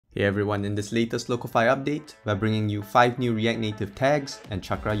Hey everyone, in this latest Locofy update, we're bringing you 5 new React Native tags and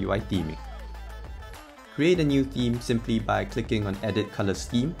Chakra UI theming. Create a new theme simply by clicking on Edit Color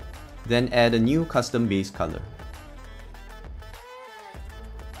Scheme, then add a new custom base color.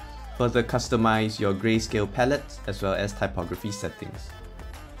 Further customize your grayscale palettes as well as typography settings.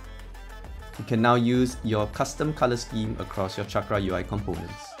 You can now use your custom color scheme across your Chakra UI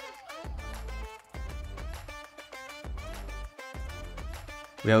components.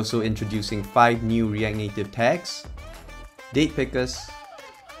 We're also introducing 5 new React Native tags, date pickers,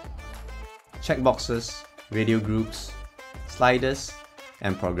 checkboxes, radio groups, sliders,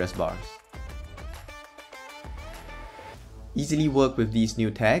 and progress bars. Easily work with these new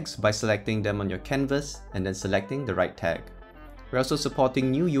tags by selecting them on your canvas and then selecting the right tag. We're also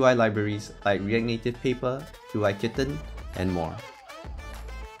supporting new UI libraries like React Native Paper, UI Kitten, and more.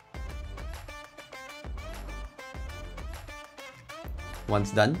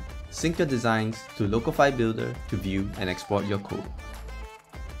 Once done, sync your designs to Locofy Builder to view and export your code.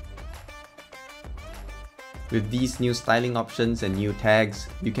 With these new styling options and new tags,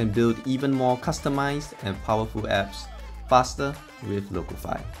 you can build even more customized and powerful apps faster with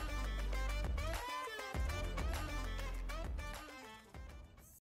Locofy.